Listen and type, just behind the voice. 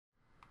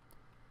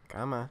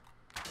Come on.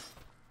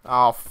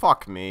 Oh,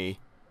 fuck me.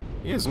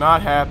 He is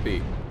not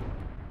happy.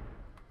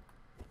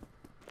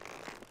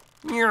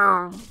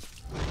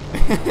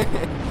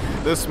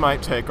 This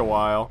might take a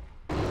while.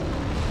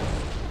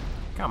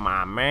 Come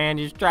on, man.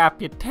 Just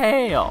drop your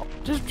tail.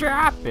 Just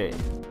drop it.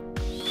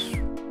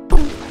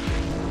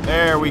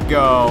 There we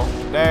go.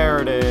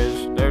 There it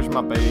is. There's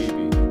my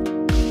baby.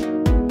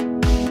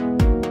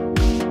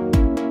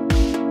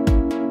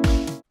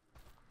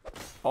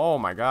 Oh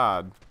my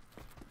god.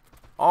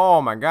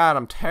 Oh my god,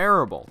 I'm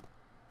terrible.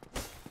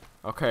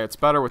 Okay, it's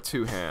better with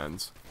two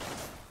hands.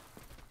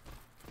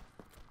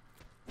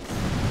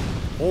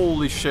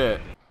 Holy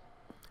shit.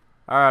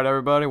 Alright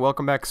everybody,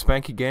 welcome back to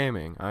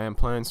SpankyGaming. I am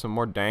playing some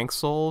more Dank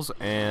Souls,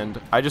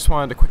 and I just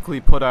wanted to quickly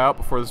put out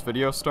before this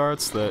video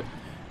starts that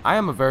I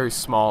am a very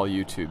small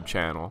YouTube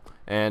channel,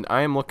 and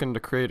I am looking to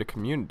create a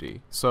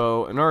community.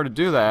 So, in order to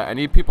do that, I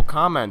need people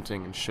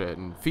commenting and shit,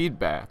 and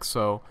feedback,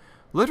 so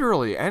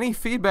literally, any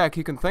feedback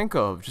you can think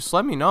of, just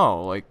let me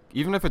know. Like,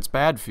 even if it's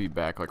bad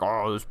feedback, like,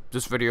 oh,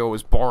 this video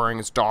was boring,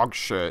 it's dog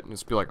shit, and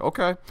just be like,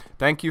 okay,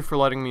 thank you for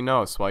letting me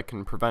know so I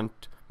can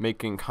prevent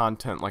making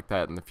content like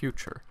that in the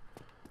future.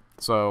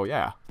 So,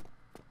 yeah.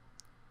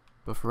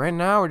 But for right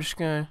now, we're just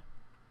gonna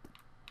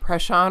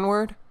press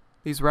onward.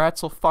 These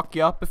rats will fuck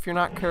you up if you're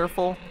not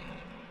careful.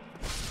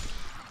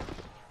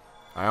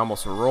 I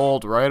almost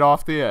rolled right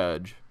off the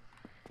edge.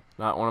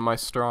 Not one of my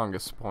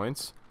strongest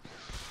points.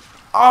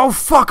 Oh,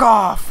 fuck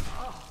off!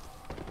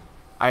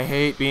 I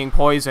hate being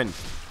poisoned.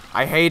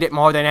 I hate it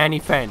more than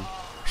anything.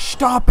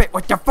 Stop it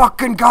with the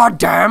fucking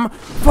goddamn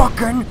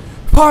fucking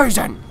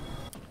poison!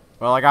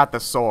 Well, I got the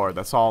sword.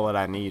 That's all that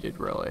I needed,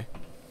 really.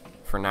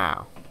 For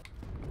now.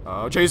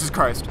 Oh, Jesus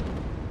Christ.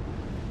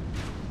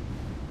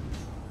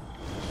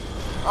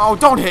 Oh,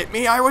 don't hit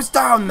me! I was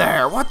down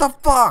there! What the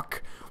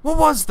fuck? What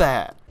was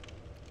that?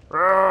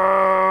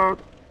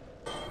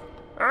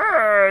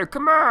 Hey,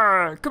 come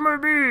on! Come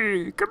on,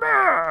 me! Come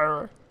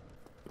on!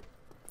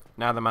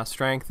 Now that my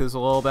strength is a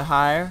little bit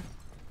higher,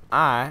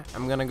 I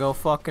am gonna go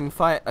fucking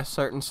fight a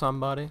certain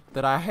somebody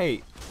that I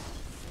hate.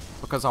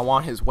 Because I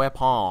want his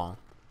weapon.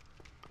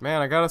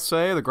 Man, I gotta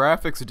say, the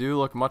graphics do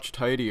look much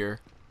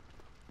tidier.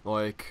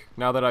 Like,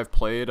 now that I've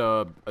played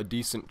a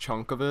decent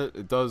chunk of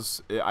it,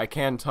 I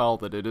can tell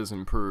that it is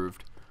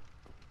improved.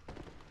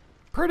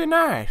 Pretty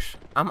nice.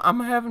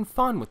 I'm having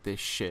fun with this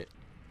shit.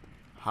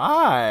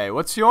 Hi,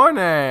 what's your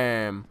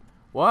name?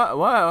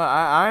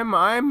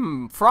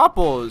 I'm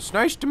Fropples.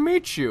 Nice to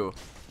meet you.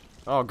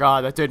 Oh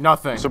god, that did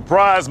nothing.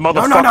 Surprise,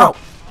 motherfucker! No!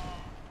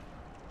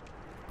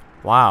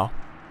 Wow.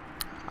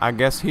 I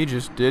guess he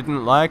just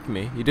didn't like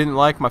me. He didn't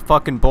like my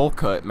fucking bowl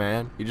cut,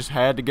 man. He just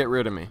had to get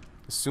rid of me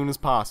as soon as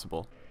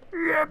possible.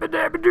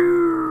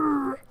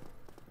 Yabba-dabba-doo!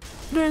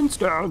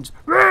 Flintstones!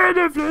 Where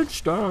the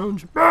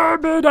Flintstones?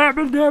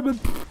 Babba-dabba-dabba!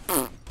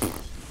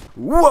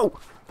 Whoa!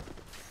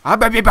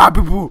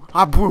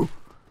 Ah-ba-ba-ba-boo-boo!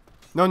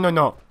 No!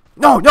 No!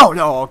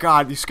 Oh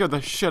god, you scared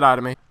the shit out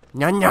of me.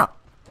 No!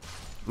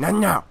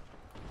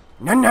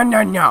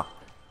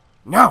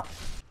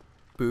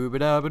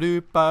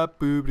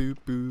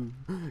 Boo-ba-da-ba-doo-ba-boo-ba-doo-boo.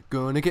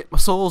 Gonna get my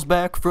souls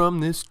back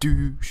from this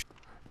douche.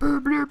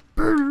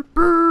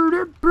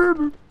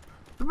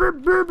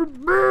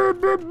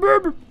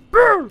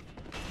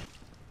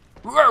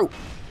 Whoa!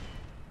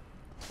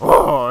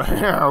 Oh,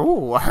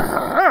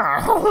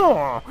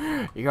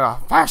 you're a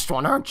fast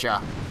one, aren't you?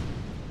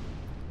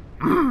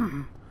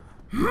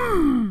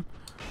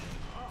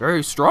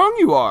 Very strong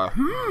you are.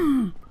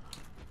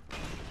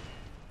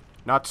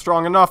 Not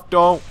strong enough,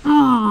 though.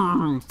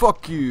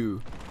 Fuck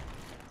you.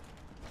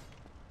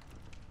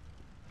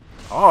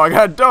 Oh, I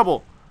got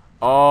double.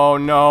 Oh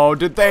no,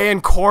 did they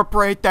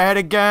incorporate that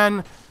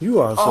again? You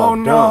are so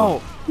dumb.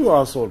 No. You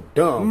are so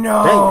dumb.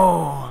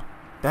 No.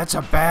 That's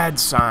a bad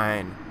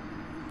sign.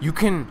 You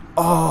can...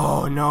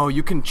 Oh no,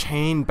 you can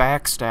chain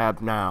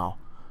backstab now.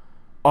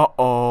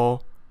 Uh-oh.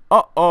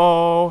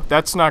 Uh-oh.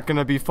 That's not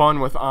gonna be fun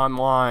with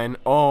online.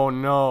 Oh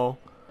no.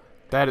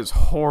 That is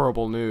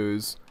horrible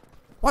news.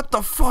 What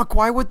the fuck?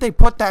 Why would they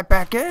put that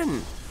back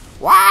in?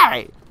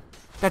 Why?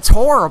 That's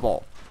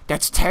horrible.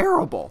 That's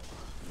terrible.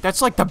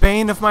 That's like the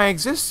bane of my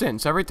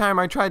existence. Every time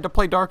I tried to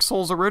play Dark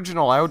Souls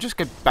Original, I would just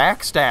get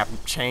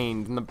backstabbed,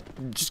 chained, and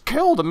just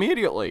killed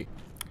immediately.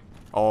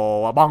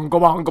 Oh, a bongo,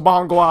 bongo,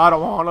 bongo, I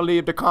don't want to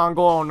leave the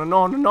Congo.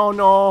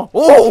 No.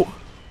 Oh!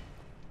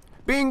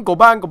 Bingo,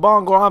 bango,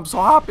 bongo, I'm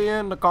so happy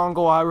in the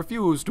Congo, I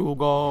refuse to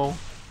go.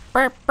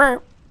 Burp,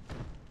 burp.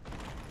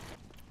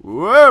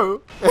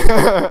 Whoa!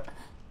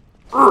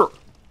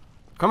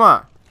 Come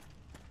on.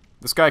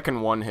 This guy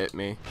can one-hit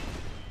me.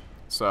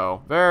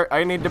 So,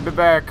 I need to be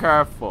very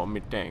careful,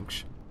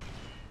 methinks.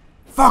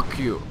 Fuck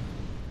you!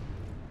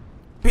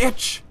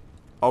 Bitch!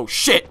 Oh,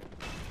 shit!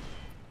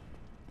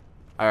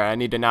 Alright, I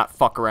need to not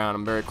fuck around.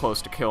 I'm very close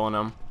to killing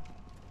him.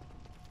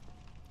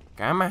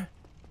 Come on.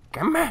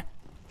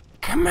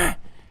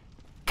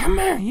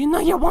 You know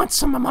you want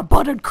some of my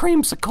buttered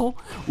creamsicle.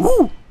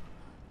 Woo!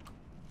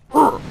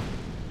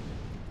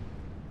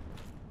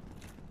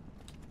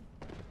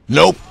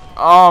 Nope.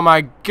 Oh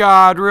my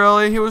god,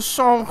 really? He was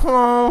so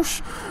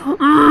close.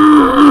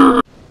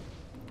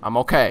 I'm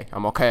okay.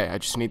 I'm okay. I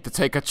just need to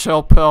take a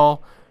chill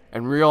pill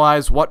and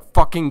realize what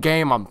fucking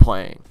game I'm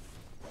playing.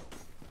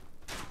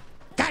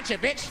 Gotcha,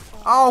 bitch!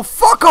 Oh,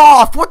 fuck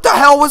off! What the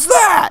hell was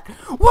that?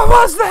 What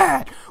was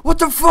that? What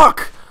the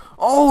fuck?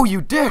 Oh,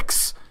 you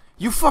dicks.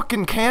 You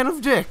fucking can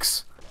of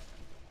dicks.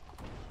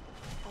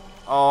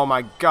 Oh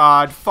my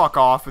god, fuck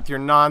off with your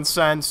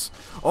nonsense.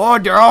 Oh,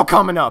 they're all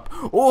coming up.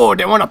 Oh,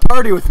 they want to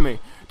party with me.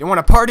 They want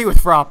to party with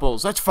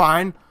Fropples. That's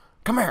fine.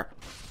 Come here.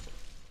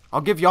 I'll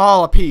give you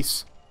all a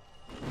piece.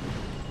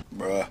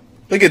 Bruh.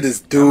 Look at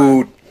this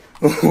dude.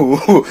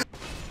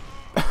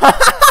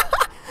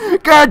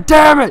 God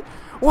damn it!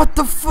 What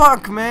the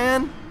fuck,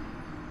 man?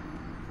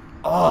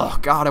 Oh,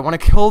 God, I want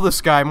to kill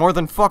this guy more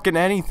than fucking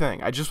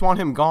anything. I just want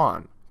him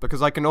gone.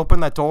 Because I can open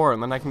that door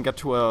and then I can get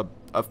to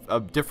a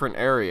different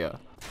area.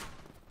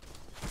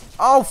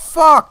 Oh,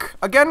 fuck!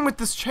 Again with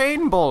this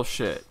chain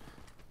bullshit.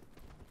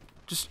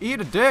 Just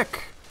eat a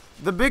dick.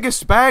 The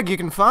biggest bag you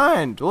can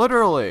find,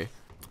 literally.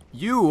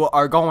 You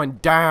are going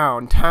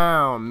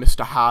downtown,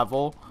 Mr.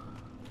 Havel.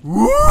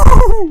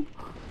 Woo!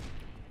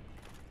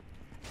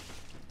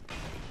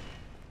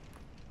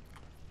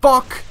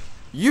 Fuck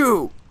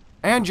you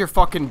and your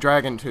fucking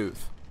dragon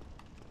tooth.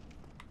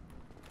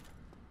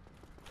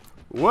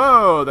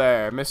 Whoa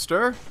there,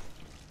 mister.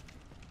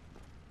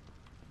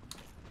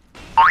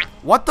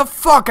 What the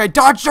fuck? I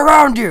dodged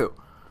around you!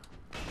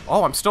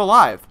 Oh, I'm still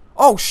alive.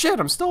 Oh shit,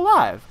 I'm still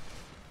alive.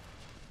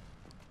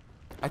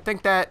 I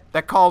think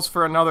that calls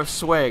for another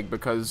swig,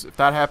 because if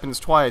that happens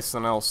twice,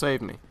 then it'll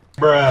save me.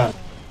 Bruh.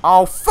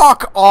 Oh,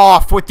 fuck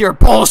off with your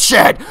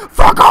bullshit!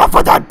 Fuck off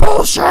with that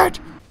bullshit!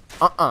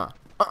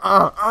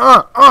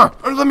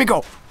 Let me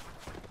go.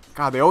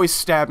 God, they always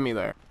stab me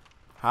there.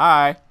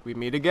 Hi, we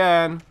meet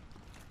again.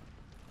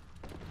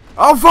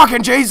 Oh,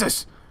 fucking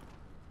Jesus!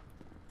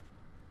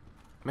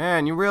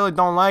 Man, you really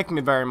don't like me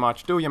very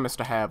much, do you,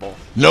 Mr. Havel?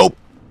 Nope.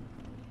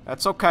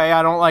 That's okay,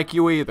 I don't like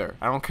you either.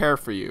 I don't care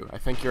for you. I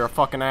think you're a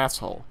fucking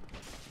asshole.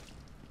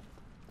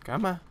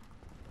 Come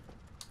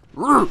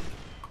on.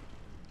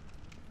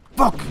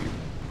 Fuck you.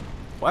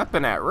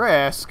 Weapon at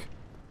risk?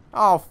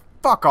 Oh,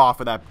 fuck off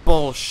with that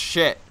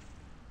bullshit.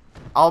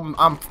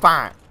 I'm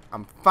fine.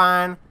 I'm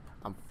fine.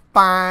 I'm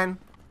fine.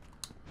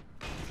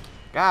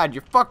 God,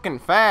 you're fucking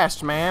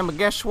fast, man, but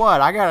guess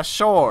what? I got a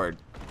sword.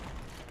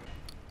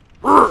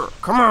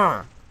 Come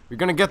on. We're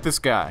gonna get this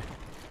guy.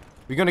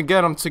 We're gonna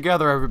get him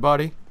together,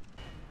 everybody.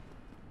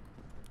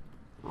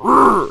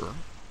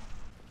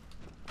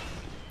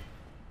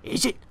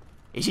 Is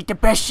it the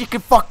best you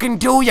can fucking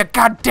do, you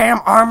goddamn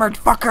armored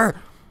fucker?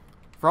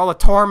 For all the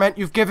torment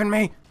you've given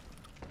me?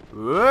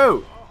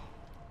 Whoa.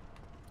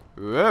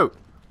 Whoa.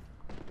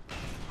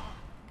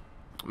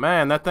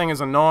 Man, that thing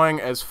is annoying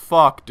as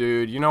fuck,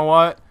 dude. You know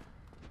what?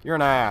 You're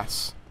an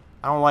ass.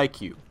 I don't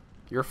like you.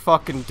 You're a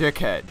fucking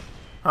dickhead.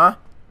 Huh?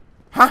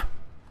 Huh?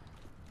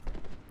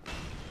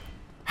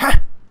 Huh?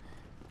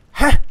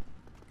 Huh?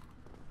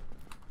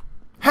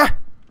 Huh?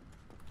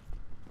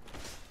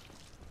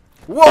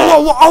 Whoa,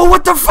 whoa, whoa, oh,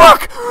 what the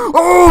fuck?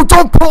 Oh,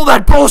 don't pull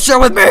that bullshit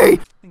with me!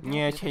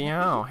 Yes,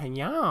 hello,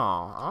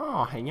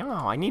 oh, hello,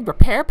 I need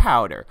repair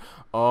powder.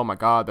 Oh my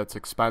god, that's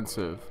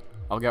expensive.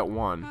 I'll get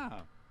one.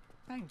 Oh,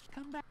 thanks,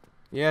 come back.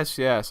 Yes,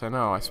 I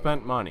know, I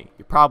spent money.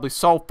 You're probably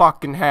so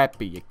fucking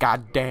happy, you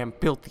goddamn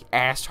filthy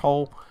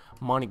asshole.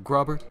 Money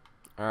grubber.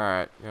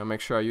 Alright, gotta make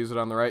sure I use it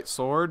on the right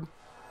sword.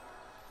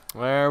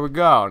 There we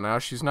go, now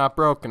she's not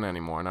broken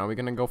anymore. Now we're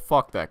gonna go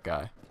fuck that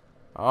guy.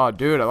 Oh,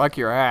 dude, I like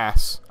your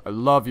ass. I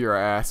love your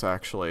ass,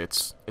 actually.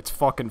 It's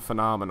fucking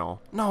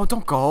phenomenal. No,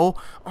 don't go.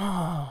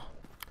 Oh,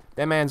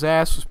 that man's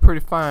ass was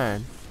pretty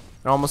fine.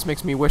 It almost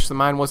makes me wish that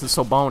mine wasn't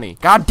so bony.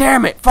 God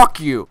damn it, fuck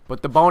you.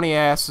 But the bony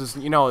ass is,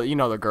 you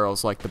know the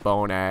girls like the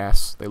bone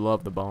ass. They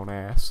love the bone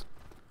ass.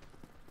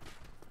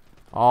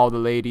 All the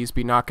ladies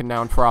be knocking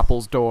down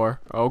Fropple's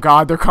door. Oh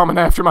God, they're coming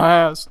after my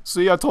ass.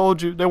 See, I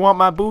told you, they want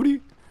my booty.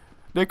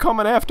 They're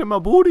coming after my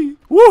booty.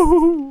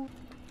 Woohoo!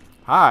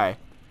 Hi.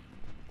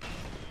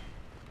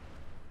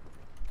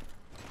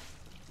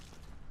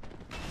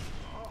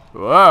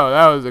 Whoa,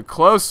 that was a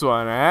close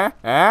one, eh?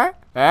 Eh?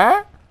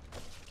 Eh?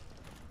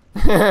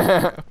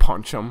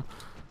 Punch him.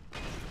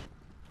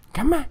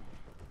 Come on.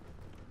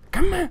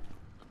 Come on.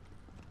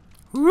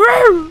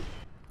 Woo!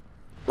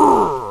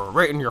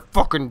 Right in your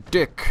fucking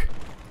dick.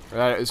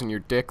 That isn't your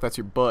dick, that's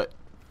your butt.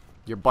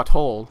 Your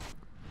butthole.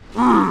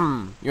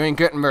 You ain't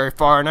getting very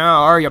far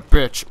now, are ya,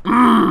 bitch?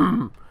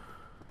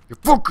 You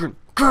fucking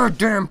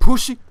goddamn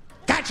pussy.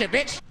 Gotcha,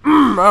 bitch!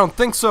 I don't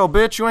think so,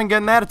 bitch. You ain't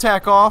getting that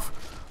attack off.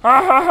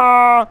 Ha ha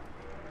ha!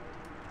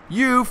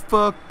 You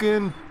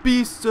fucking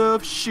piece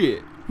of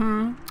shit.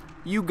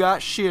 You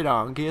got shit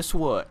on. Guess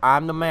what?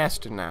 I'm the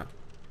master now.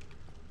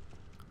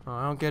 Oh,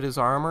 I don't get his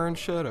armor and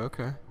shit?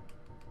 Okay.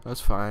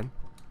 That's fine.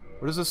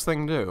 What does this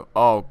thing do?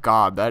 Oh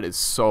God, that is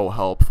so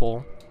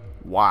helpful.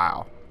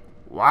 Wow.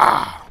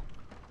 Wow.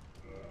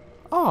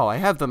 Oh, I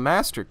have the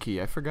master key.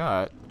 I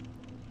forgot.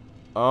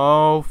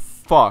 Oh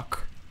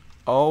fuck.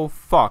 Oh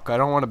fuck. I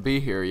don't want to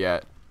be here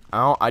yet.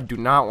 I do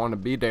not want to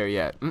be there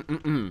yet.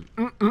 No.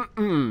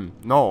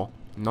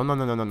 No, no,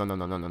 no, no, no, no, no,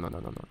 no, no, no, no, no, no,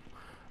 no.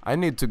 I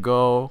need to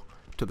go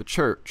to the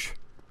church.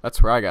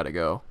 That's where I gotta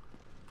go.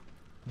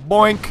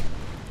 Boink!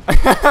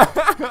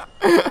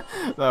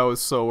 That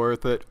was so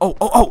worth it. Oh,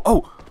 oh, oh,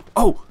 oh,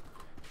 oh!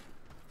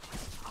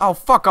 Oh,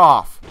 fuck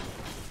off!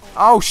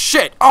 Oh,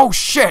 shit! Oh,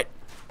 shit!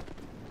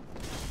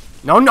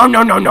 No, no,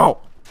 no, no, no!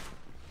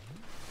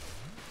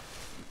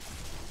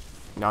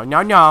 No,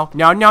 no, no,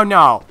 no, no,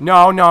 no,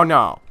 no, no,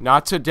 no,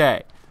 not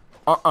today.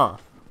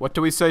 What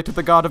do we say to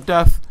the god of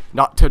death?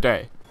 Not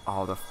today.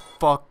 Oh, the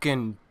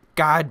fucking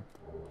god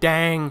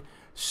dang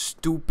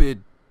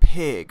stupid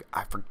pig.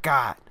 I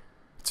forgot.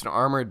 It's an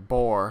armored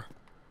boar.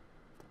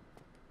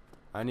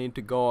 I need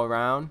to go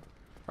around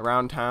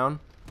town.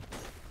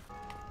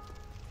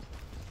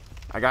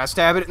 I gotta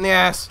stab it in the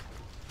ass.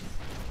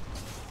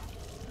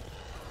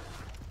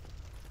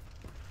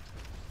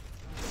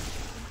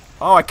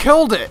 Oh, I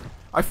killed it.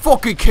 I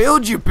fucking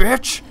killed you,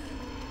 bitch!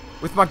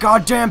 With my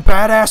goddamn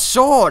badass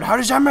sword! How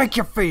does that make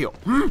you feel?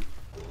 Hmm?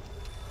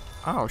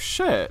 Oh,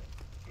 shit.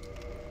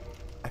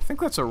 I think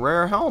that's a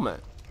rare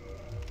helmet.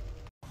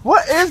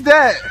 What is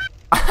that?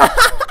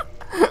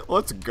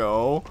 Let's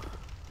go.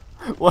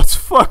 Let's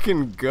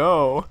fucking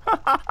go.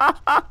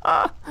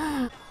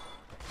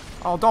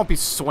 Oh, don't be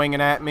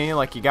swinging at me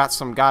like you got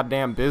some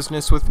goddamn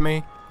business with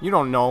me. You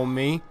don't know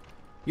me.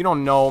 You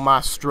don't know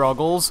my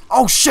struggles.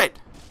 Oh, shit!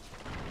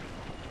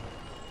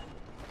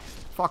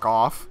 Fuck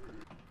off.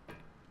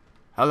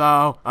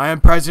 Hello, I am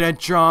President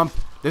Trump.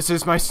 This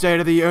is my State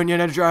of the Union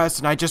address,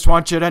 and I just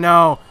want you to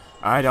know,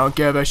 I don't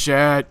give a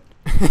shit.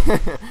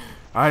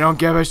 I don't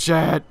give a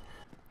shit.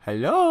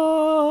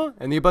 Hello?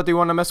 Anybody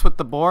want to mess with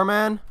the boar,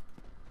 man?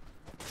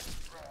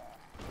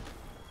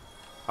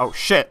 Oh,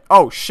 shit.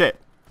 Oh, shit.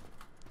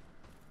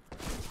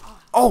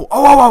 Oh,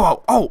 oh, oh,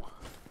 oh, oh, oh.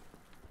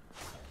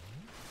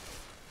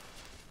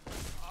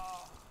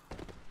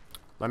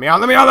 Let me out,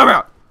 let me out, let me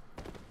out.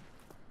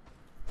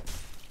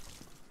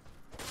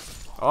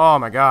 Oh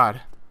my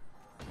god.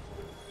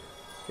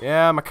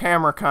 Yeah, my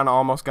camera kind of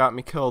almost got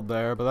me killed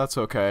there, but that's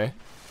okay.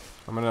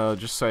 I'm gonna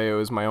just say it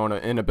was my own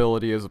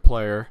inability as a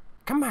player.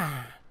 Come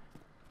on.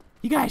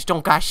 You guys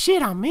don't got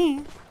shit on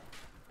me.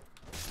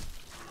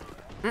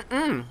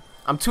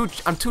 I'm too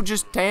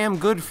just damn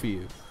good for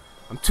you.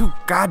 I'm too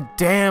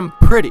goddamn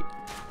pretty.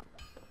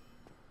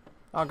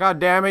 Oh,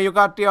 goddamn it, you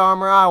got the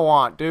armor I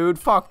want, dude.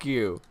 Fuck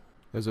you.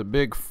 There's a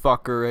big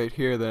fucker right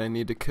here that I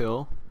need to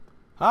kill.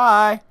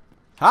 Hi.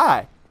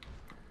 Hi.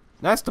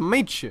 Nice to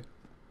meet you.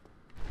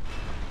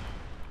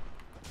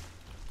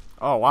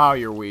 Oh, wow,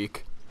 you're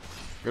weak.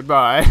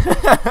 Goodbye.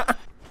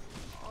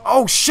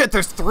 Oh, shit,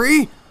 there's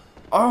 3?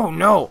 Oh,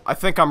 no. I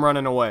think I'm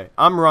running away.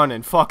 I'm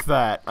running. Fuck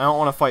that. I don't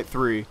want to fight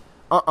 3.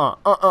 Oh,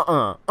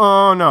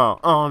 no.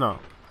 Oh, no.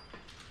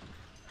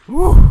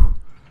 Woo.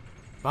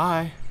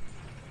 Bye.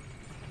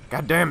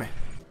 God damn it.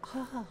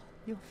 Ah,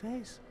 your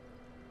face.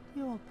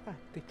 You're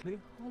practically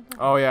hollow.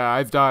 Oh, yeah,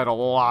 I've died a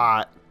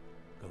lot.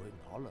 Going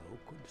hollow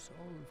could solve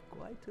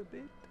quite a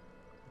bit.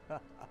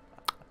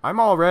 I'm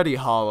already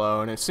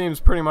hollow, and it seems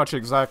pretty much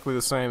exactly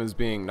the same as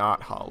being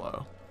not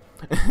hollow.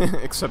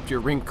 Except you're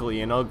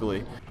wrinkly and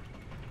ugly.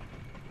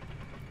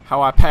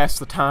 How I pass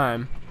the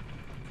time.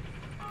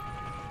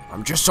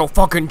 I'm just so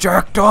fucking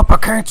jacked up, I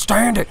can't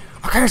stand it.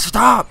 I can't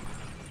stop.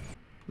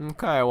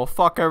 Okay, well,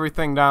 fuck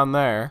everything down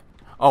there.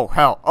 Oh,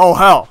 hell. Oh,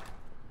 hell.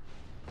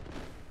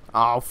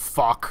 Oh,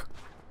 fuck.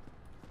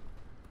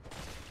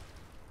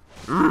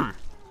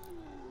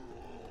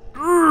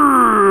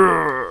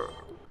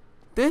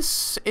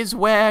 This is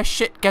where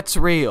shit gets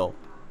real.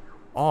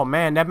 Oh,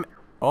 man, that...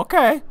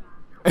 Okay.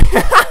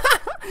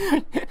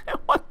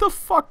 What the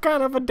fuck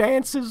kind of a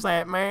dance is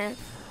that, man?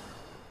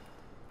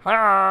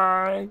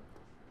 Hi.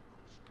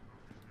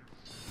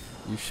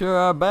 You sure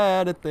are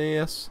bad at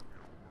this.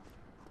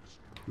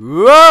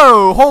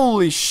 Whoa!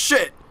 Holy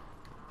shit!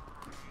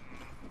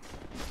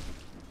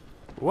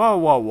 Whoa,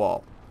 whoa,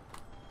 whoa.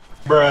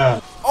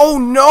 Bruh. Oh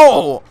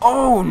no!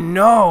 Oh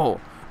no!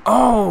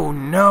 Oh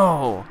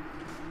no!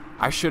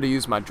 I should have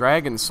used my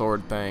dragon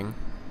sword thing.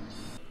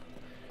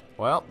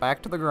 Well,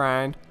 back to the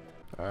grind.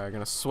 Alright,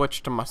 gonna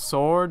switch to my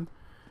sword.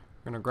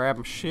 Gonna grab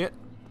my shit.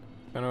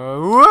 Gonna...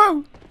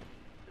 Whoa!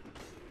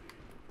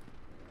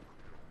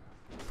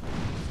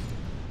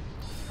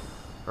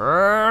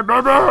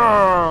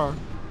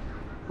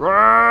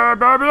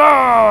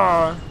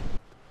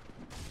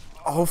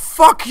 Oh,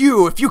 fuck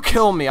you! If you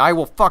kill me, I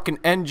will fucking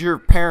end your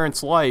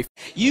parents' life.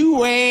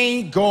 You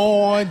ain't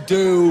gonna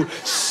do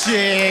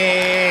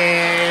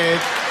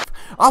shit.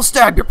 I'll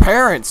stab your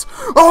parents!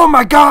 Oh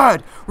my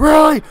god!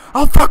 Really?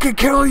 I'll fucking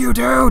kill you,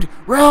 dude!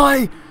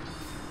 Really?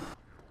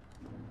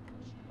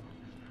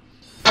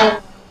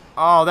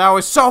 Oh, that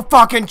was so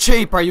fucking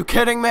cheap! Are you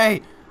kidding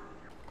me?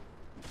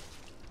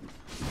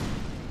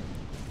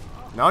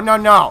 No, no,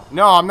 no.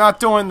 No, I'm not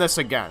doing this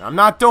again. I'm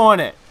not doing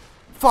it.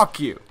 Fuck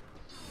you.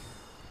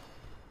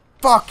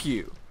 Fuck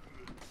you.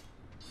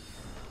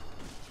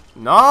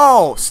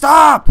 No!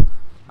 Stop!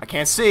 I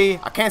can't see.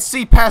 I can't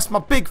see past my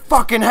big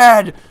fucking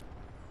head!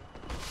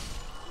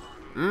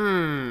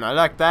 I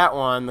like that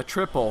one, the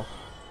triple.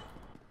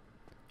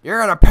 You're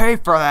gonna pay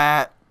for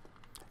that.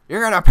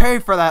 You're gonna pay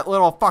for that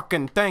little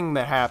fucking thing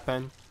that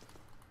happened.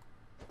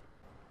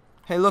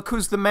 Hey, look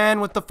who's the man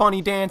with the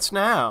funny dance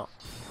now.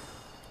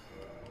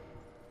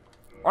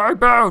 I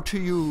bow to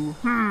you.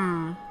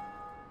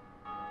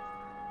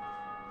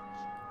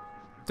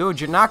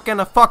 Dude, you're not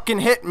gonna fucking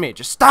hit me.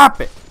 Just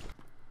stop it.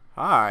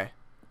 Hi.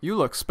 You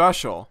look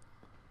special.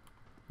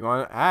 You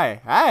want?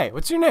 Hey,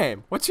 what's your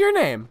name? What's your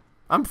name?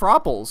 I'm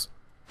Fropples.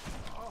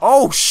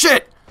 Oh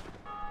shit!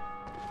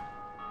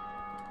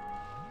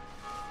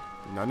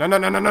 No.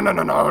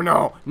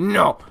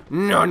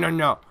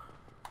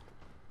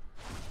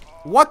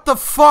 What the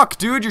fuck,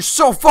 dude? You're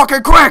so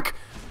fucking quick!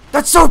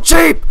 That's so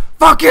cheap!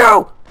 Fuck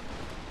you!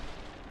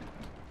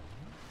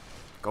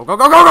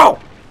 Go!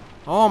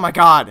 Oh my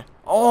god.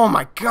 Oh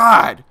my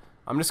god!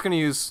 I'm just gonna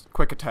use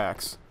quick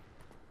attacks.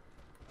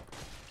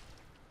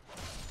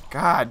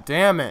 God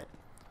damn it.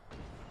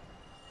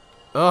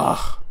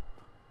 Ugh.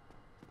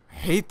 I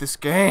hate this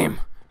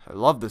game. I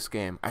love this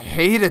game. I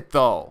hate it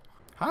though.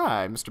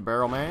 Hi, Mr.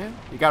 Barrelman.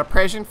 You got a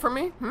present for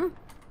me?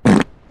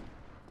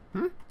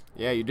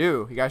 Yeah, you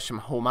do. You got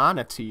some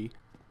humanity.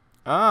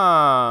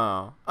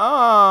 Oh,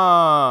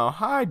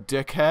 hi,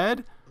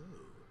 dickhead.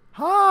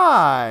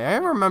 Hi, I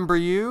remember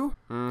you.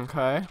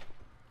 Okay.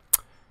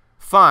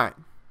 Fine.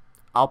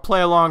 I'll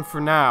play along for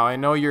now. I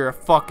know you're a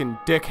fucking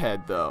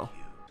dickhead, though.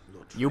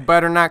 You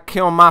better not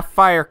kill my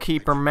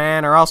firekeeper,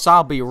 man, or else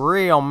I'll be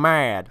real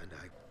mad.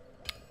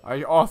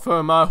 I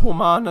offer my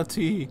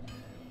humanity.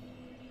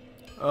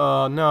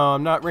 Oh, no,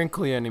 I'm not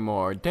wrinkly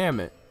anymore. Damn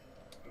it.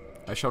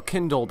 I shall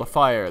kindle the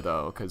fire,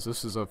 though, because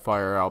this is a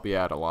fire I'll be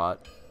at a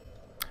lot.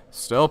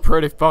 Still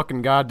pretty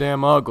fucking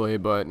goddamn ugly,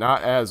 but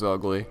not as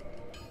ugly.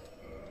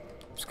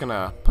 Just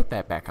gonna put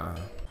that back on.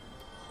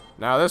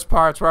 Now this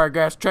part's where it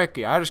gets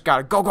tricky. I just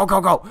gotta go.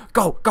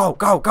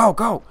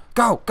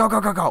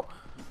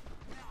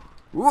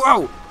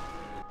 Whoa!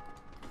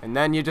 And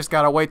then you just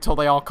gotta wait till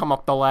they all come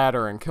up the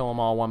ladder and kill them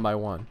all one by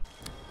one.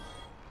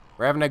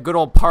 We're having a good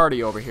old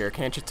party over here,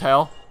 can't you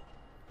tell?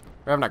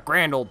 We're having a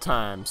grand old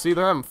time. See,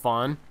 they're having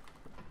fun.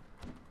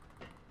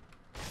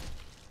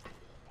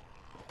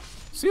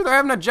 See, they're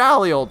having a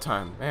jolly old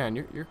time. Man,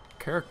 your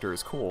character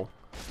is cool.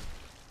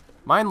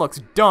 Mine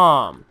looks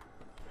dumb.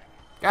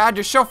 God,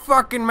 there's so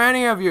fucking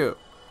many of you.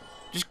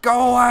 Just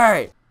go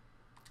away.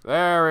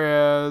 There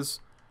he is.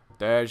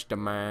 There's the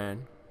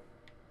man.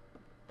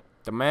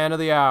 The man of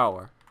the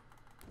hour.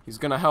 He's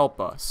gonna help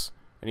us.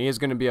 And he is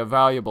gonna be a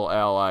valuable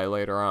ally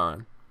later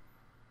on.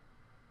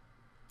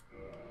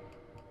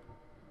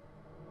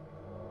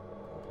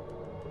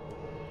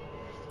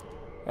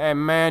 Hey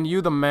man,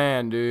 you the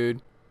man,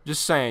 dude.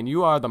 Just saying,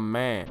 you are the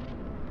man.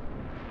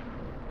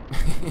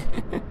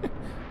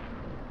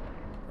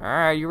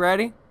 Alright, you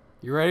ready?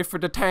 You ready for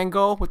the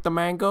tango with the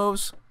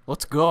mangoes?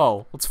 Let's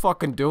go. Let's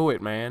fucking do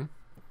it, man.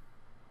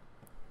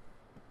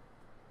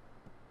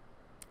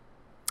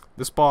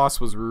 This boss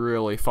was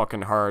really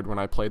fucking hard when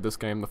I played this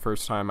game the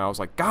first time. I was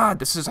like, God,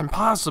 this is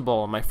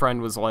impossible. And my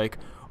friend was like,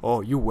 oh,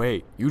 you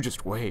wait. You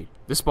just wait.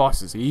 This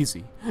boss is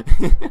easy.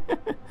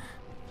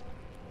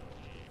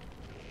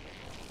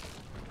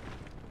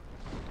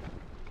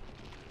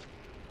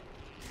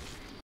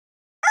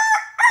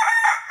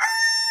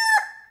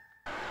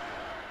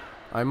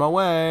 I'm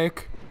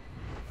awake.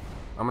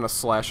 I'm gonna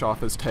slash off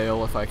his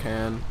tail if I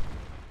can.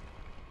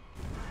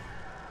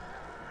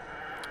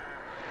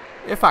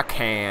 If I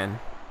can.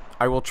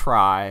 I will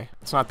try.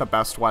 It's not the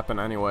best weapon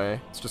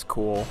anyway. It's just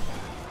cool.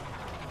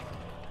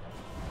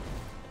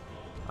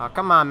 Oh,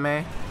 come on,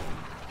 man.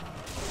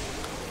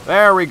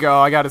 There we go.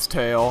 I got his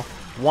tail.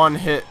 One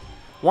hit.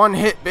 One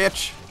hit,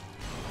 bitch.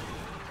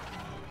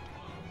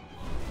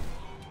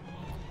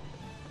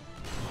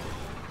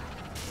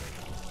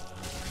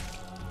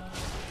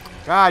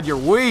 God, you're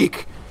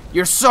weak.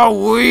 You're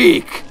so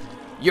weak.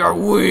 You're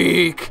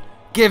weak.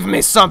 Give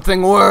me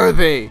something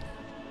worthy.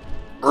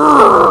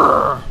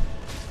 Urgh.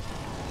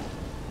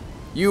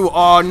 You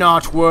are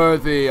not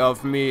worthy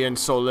of me and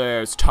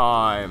Solaire's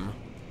time.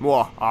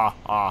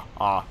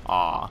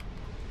 Mwah.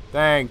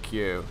 Thank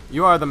you.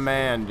 You are the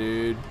man,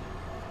 dude.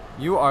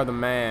 You are the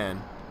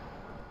man.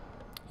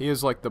 He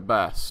is like the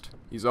best.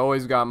 He's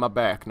always got my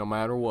back, no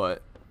matter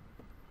what.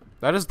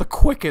 That is the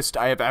quickest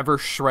I have ever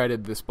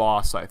shredded this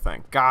boss, I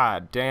think.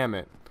 God damn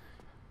it.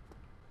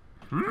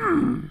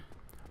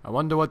 I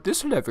wonder what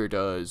this lever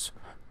does.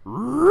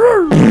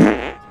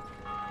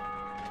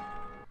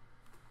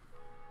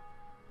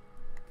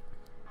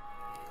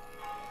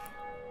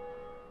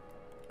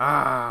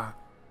 Ah,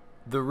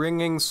 the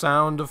ringing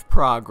sound of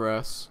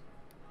progress.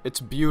 It's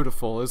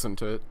beautiful,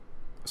 isn't it?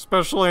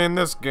 Especially in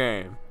this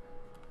game.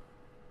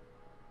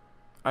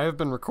 I have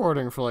been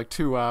recording for like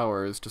 2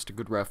 hours, just a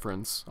good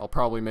reference. I'll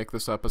probably make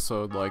this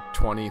episode like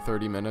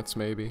 20-30 minutes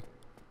maybe.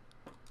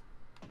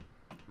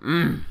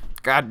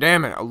 God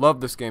damn it, I love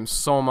this game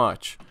so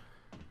much.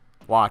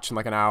 Watch, in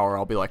like an hour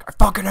I'll be like, I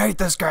fucking hate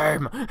this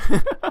game!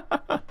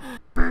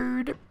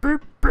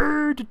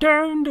 Bird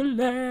down the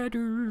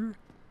ladder.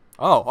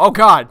 Oh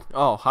god!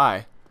 Oh,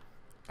 hi.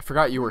 I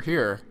forgot you were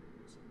here.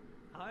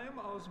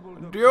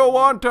 Do you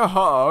want a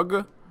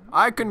hug?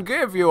 I can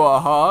give you a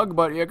hug,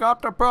 but you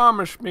got to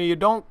promise me you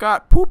don't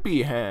got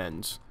poopy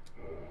hands.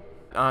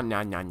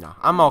 No.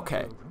 I'm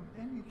okay.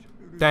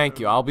 Thank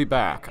you. I'll be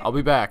back. I'll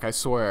be back, I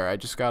swear. I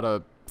just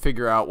gotta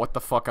figure out what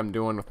the fuck I'm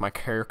doing with my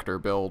character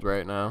build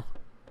right now.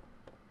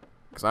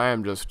 Because I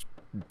am just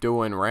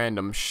doing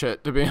random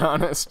shit, to be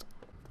honest.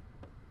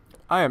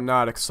 I am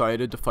not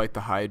excited to fight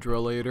the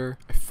Hydra later.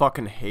 I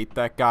fucking hate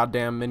that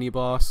goddamn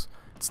mini-boss.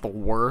 It's the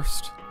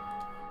worst.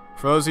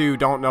 For those of you who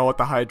don't know what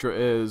the Hydra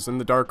is, in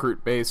the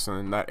Darkroot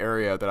Basin, that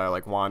area that I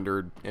like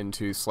wandered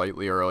into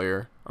slightly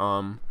earlier,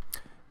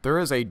 there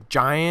is a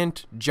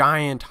giant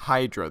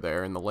Hydra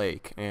there in the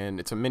lake, and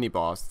it's a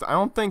mini-boss. I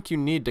don't think you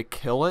need to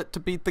kill it to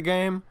beat the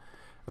game.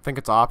 I think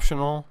it's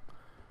optional.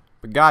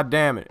 But god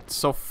damn it, it's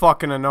so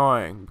fucking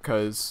annoying,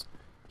 because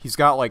he's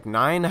got like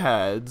 9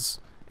 heads,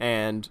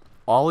 and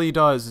all he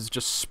does is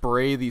just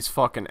spray these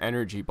fucking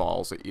energy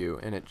balls at you,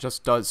 and it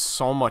just does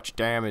so much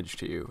damage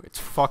to you. It's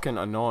fucking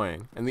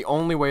annoying. And the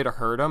only way to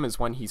hurt him is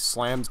when he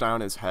slams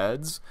down his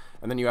heads,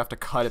 and then you have to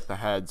cut at the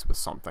heads with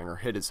something, or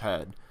hit his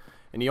head.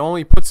 And he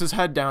only puts his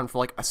head down for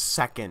like a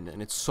second,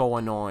 and it's so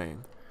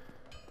annoying.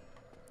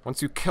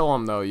 Once you kill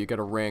him, though, you get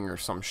a ring or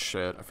some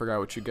shit. I forgot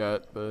what you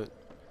get, but...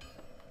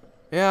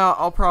 yeah,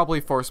 I'll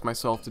probably force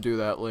myself to do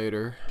that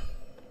later.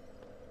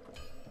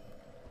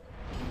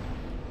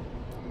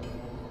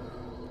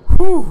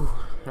 Whew.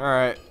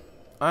 Alright.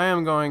 I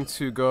am going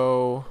to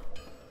go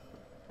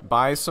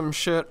buy some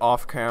shit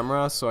off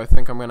camera, so I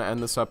think I'm going to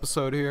end this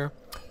episode here.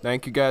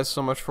 Thank you guys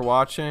so much for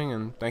watching,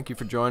 and thank you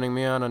for joining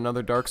me on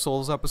another Dark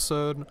Souls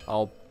episode.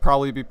 I'll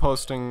probably be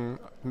posting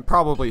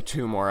probably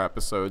 2 more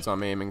episodes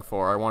I'm aiming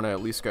for. I want to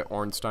at least get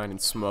Ornstein and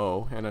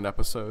Smo in an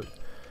episode.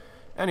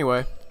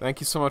 Anyway,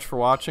 thank you so much for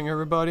watching,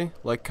 everybody.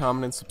 Like,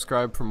 comment, and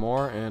subscribe for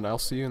more, and I'll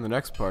see you in the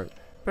next part.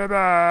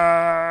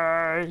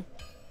 Bye-bye!